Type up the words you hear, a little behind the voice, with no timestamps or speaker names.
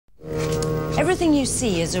Everything you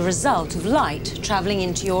see is a result of light travelling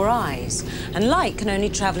into your eyes, and light can only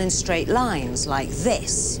travel in straight lines, like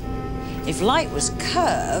this. If light was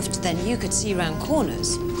curved, then you could see round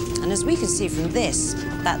corners. And as we can see from this,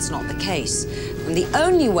 that's not the case. And the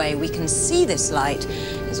only way we can see this light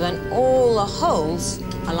is when all the holes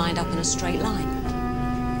are lined up in a straight line.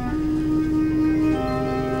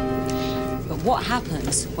 But what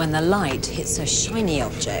happens when the light hits a shiny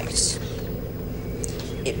object?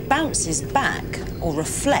 It bounces back or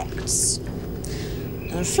reflects.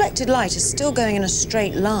 The reflected light is still going in a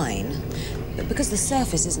straight line, but because the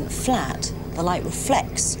surface isn't flat, the light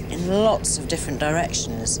reflects in lots of different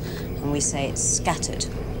directions, and we say it's scattered.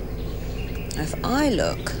 Now, if I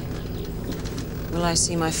look, will I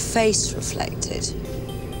see my face reflected?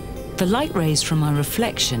 The light rays from my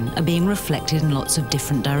reflection are being reflected in lots of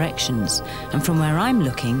different directions, and from where I'm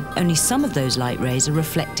looking, only some of those light rays are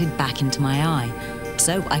reflected back into my eye,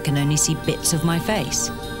 so I can only see bits of my face.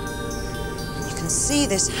 You can see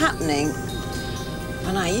this happening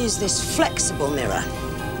when I use this flexible mirror.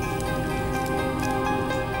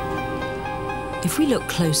 If we look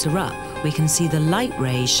closer up, we can see the light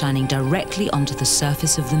rays shining directly onto the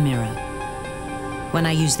surface of the mirror. When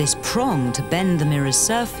I use this prong to bend the mirror's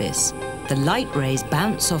surface, the light rays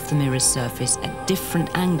bounce off the mirror's surface at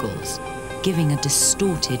different angles, giving a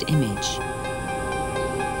distorted image.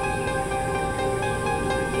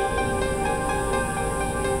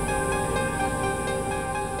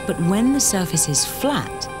 But when the surface is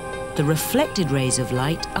flat, the reflected rays of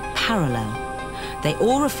light are parallel. They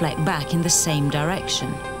all reflect back in the same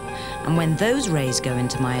direction. And when those rays go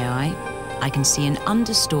into my eye, I can see an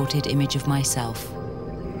undistorted image of myself.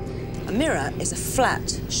 A mirror is a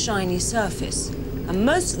flat, shiny surface, and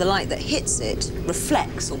most of the light that hits it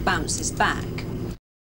reflects or bounces back.